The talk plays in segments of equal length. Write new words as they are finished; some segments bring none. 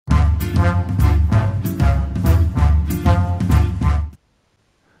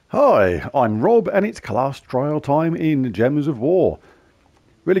Hi, I'm Rob and it's class trial time in Gems of War.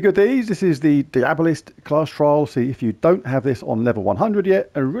 Really good these. This is the Diabolist Class Trial. See, if you don't have this on level 100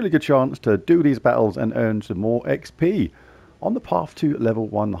 yet, a really good chance to do these battles and earn some more XP on the path to level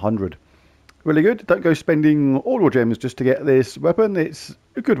 100. Really good. Don't go spending all your gems just to get this weapon. It's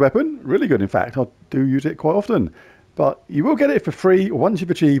a good weapon. Really good, in fact. I do use it quite often. But you will get it for free once you've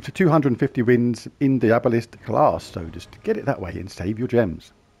achieved 250 wins in Diabolist class. So just get it that way and save your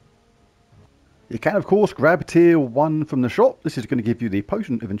gems. You can, of course, grab tier 1 from the shop. This is going to give you the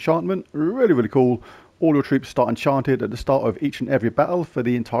Potion of Enchantment. Really, really cool. All your troops start enchanted at the start of each and every battle for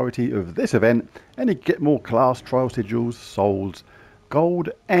the entirety of this event. And you get more class trial sigils, souls,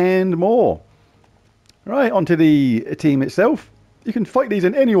 gold, and more. Right, onto the team itself. You can fight these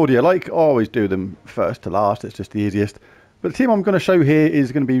in any order you like. I always do them first to last. It's just the easiest. But the team I'm going to show here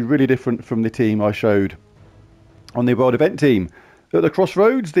is going to be really different from the team I showed on the World Event team. At the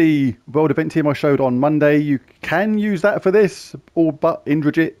Crossroads, the World Event team I showed on Monday, you can use that for this, all but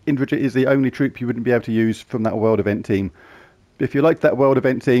Indrajit. Indrajit is the only troop you wouldn't be able to use from that World Event team. If you like that World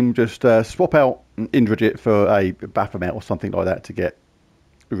Event team, just swap out Indrajit for a Baphomet or something like that to get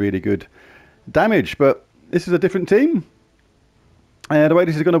really good damage. But this is a different team. And the way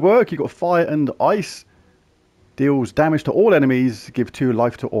this is going to work, you've got Fire and Ice. Deals damage to all enemies, give 2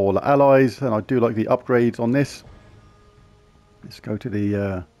 life to all allies. And I do like the upgrades on this. Let's go to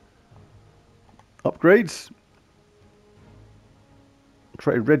the upgrades.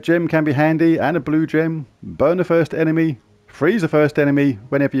 Create red gem can be handy, and a blue gem. Burn the first enemy. Freeze the first enemy.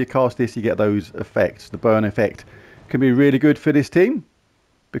 Whenever you cast this, you get those effects. The burn effect can be really good for this team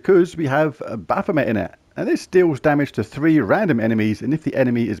because we have a Baphomet in it. And this deals damage to 3 random enemies, and if the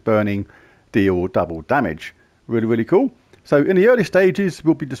enemy is burning, deal double damage. Really, really cool. So in the early stages,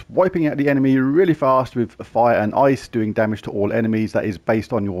 we'll be just wiping out the enemy really fast with Fire and Ice, doing damage to all enemies. That is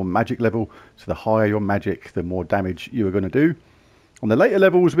based on your magic level. So the higher your magic, the more damage you are going to do. On the later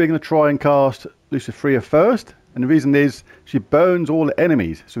levels, we're going to try and cast Lucifria first. And the reason is she burns all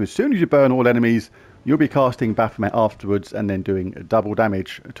enemies. So as soon as you burn all enemies, you'll be casting Baphomet afterwards and then doing double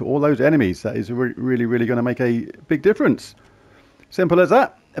damage to all those enemies. That is really, really going to make a big difference. Simple as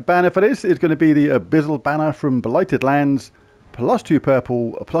that. A banner for this is going to be the Abyssal banner from Blighted Lands. +2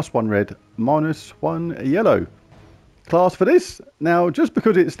 purple, +1 red, -1 yellow. Class for this. Now, just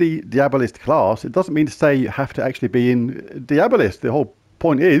because it's the Diabolist class, it doesn't mean to say you have to actually be in Diabolist. The whole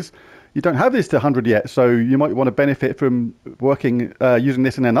point is you don't have this to 100 yet, so you might want to benefit from working using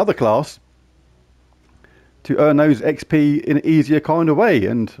this in another class to earn those XP in an easier kind of way.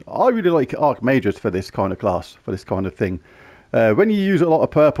 And I really like Archmages for this kind of class, for this kind of thing. When you use a lot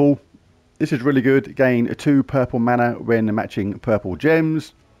of purple, this is really good. Gain 2 purple mana when matching purple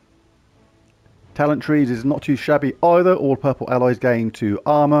gems. Talent trees is not too shabby either. All purple allies gain 2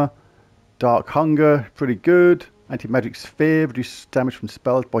 armor. Dark Hunger, pretty good. Anti-magic sphere, reduce damage from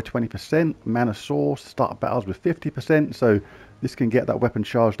spells by 20%. Mana source, start battles with 50%. So this can get that weapon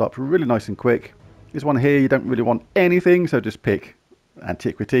charged up really nice and quick. This one here, you don't really want anything, so just pick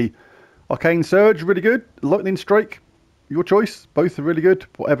Antiquity. Arcane Surge, really good. Lightning Strike, your choice. Both are really good,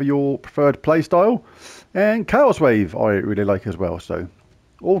 whatever your preferred playstyle. And Chaos Wave, I really like as well. So,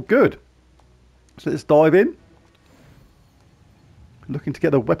 all good. So let's dive in. Looking to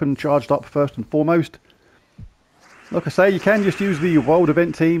get the weapon charged up first and foremost. Like I say, you can just use the World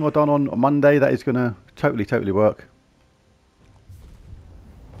Event team I've done on Monday. That is going to totally work.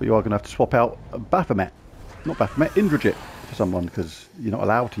 But you are going to have to swap out Baphomet. Not Baphomet, Indrajit for someone, because you're not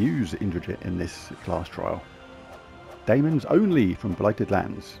allowed to use Indrajit in this class trial. Daemons only from Blighted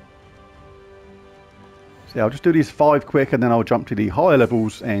Lands. So yeah, I'll just do these 5 quick and then I'll jump to the higher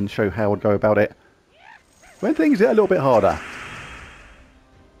levels and show how I'd go about it when things get a little bit harder.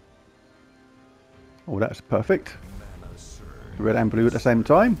 Oh, that's perfect. Red and blue at the same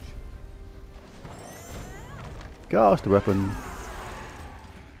time. Cast the weapon.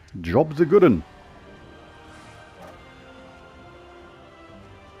 Job's a good un.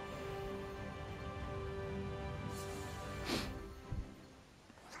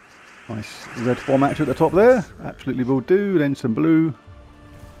 Nice red format at the top there. Absolutely will do. Then some blue.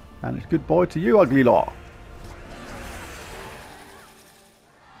 And it's goodbye to you, ugly lot.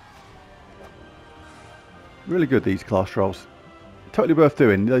 Really good, these class trials. Totally worth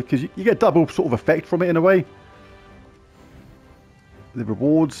doing, because you get double sort of effect from it in a way. The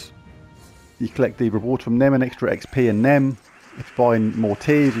rewards. You collect the rewards from them and extra XP in them. If you buy more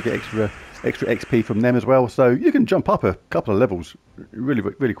tiers, you get extra XP from them as well. So you can jump up a couple of levels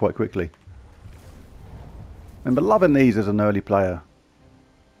really quite quickly. Remember, loving these as an early player.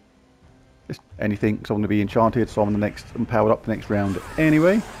 Just anything, so I'm going to be enchanted, so I'm powered up the next round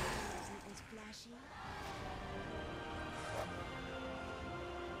anyway.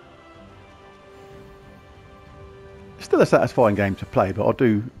 a satisfying game to play, but I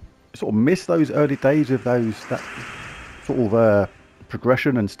do sort of miss those early days of that sort of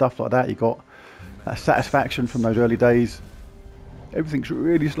progression and stuff like that. You got that satisfaction from those early days. Everything's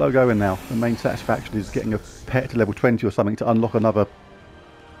really slow going now. The main satisfaction is getting a pet to level 20 or something to unlock another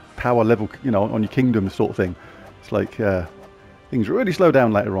power level, you know, on your kingdom sort of thing. It's like things really slow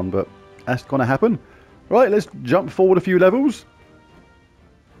down later on, but that's going to happen. Right, let's jump forward a few levels.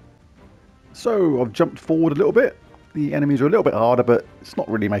 So I've jumped forward a little bit. The enemies are a little bit harder, but it's not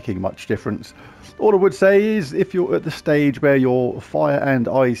really making much difference. All I would say is if you're at the stage where your fire and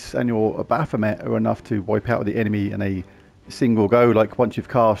ice and your Baphomet are enough to wipe out the enemy in a single go, like once you've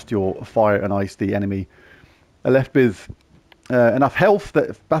cast your fire and ice, the enemy are left with enough health that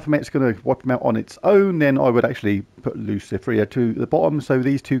if Baphomet's going to wipe them out on its own, then I would actually put Luciferia to the bottom so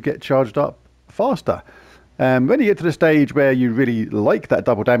these two get charged up faster. When you get to the stage where you really like that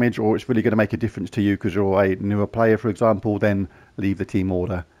double damage, or it's really going to make a difference to you because you're a newer player, for example, then leave the team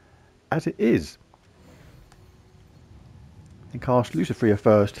order as it is. And cast Luciferia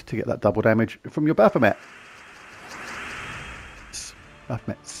first to get that double damage from your Baphomet.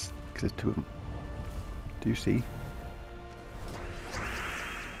 Baphomets, because there's two of them. Do you see?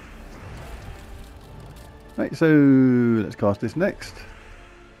 Right, so let's cast this next.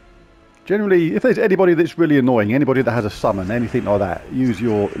 Generally, if there's anybody that's really annoying, anybody that has a summon, anything like that, use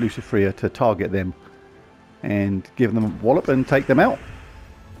your Luciferia to target them and give them a wallop and take them out.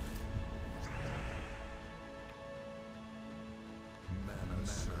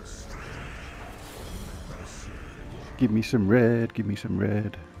 Give me some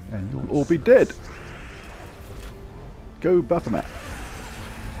red, and you'll all be dead. Go Baphomet.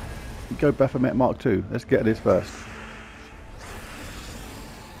 Go Baphomet Mark II. Let's get this first.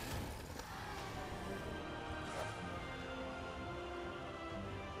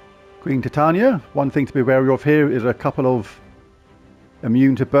 Queen Titania. One thing to be wary of here is a couple of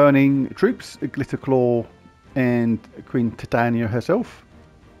immune to burning troops, Glitterclaw and Queen Titania herself.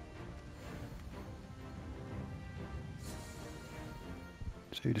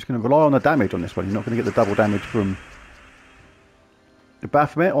 So you're just going to rely on the damage on this one. You're not going to get the double damage from the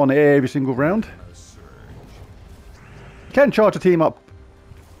Baphomet on every single round. You can charge a team up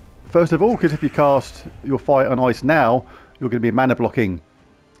first of all, because if you cast your fire and ice now, you're going to be mana blocking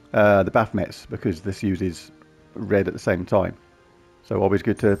the Baphomets, because this uses red at the same time. So always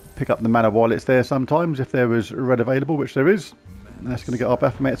good to pick up the mana while it's there sometimes, if there was red available, which there is. And that's going to get our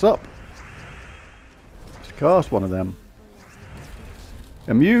Baphomets up. Let's cast one of them.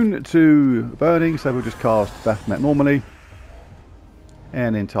 Immune to burning, so we'll just cast Baphomet normally.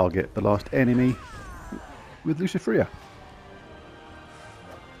 And then target the last enemy with Luciferia.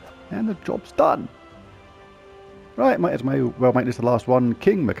 And the job's done. Right, might as well make this the last one.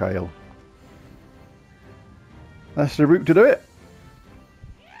 King Mikhail. That's the route to do it.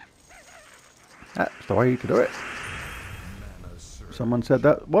 That's the way to do it. Someone said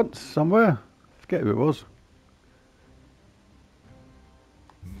that once, somewhere. Forget who it was.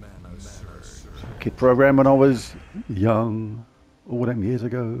 Kid program when I was young. All them years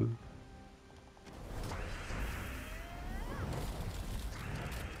ago.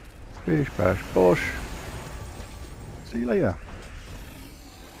 Bish bash bosh. See you later.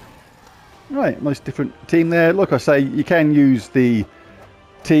 Right, nice different team there. Like I say, you can use the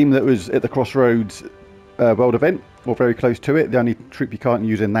team that was at the Crossroads World event, or very close to it. The only troop you can't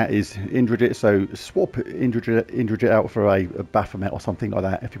use in that is Indrajit, so swap Indrajit out for a Baphomet or something like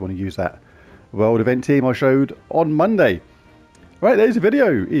that if you want to use that World event team I showed on Monday. Right, there's a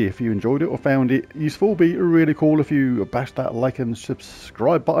video. If you enjoyed it or found it useful, be really cool if you bash that like and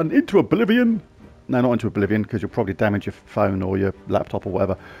subscribe button into oblivion. No, not into oblivion, because you'll probably damage your phone or your laptop or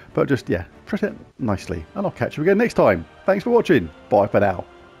whatever. But just, yeah, press it nicely. And I'll catch you again next time. Thanks for watching. Bye for now.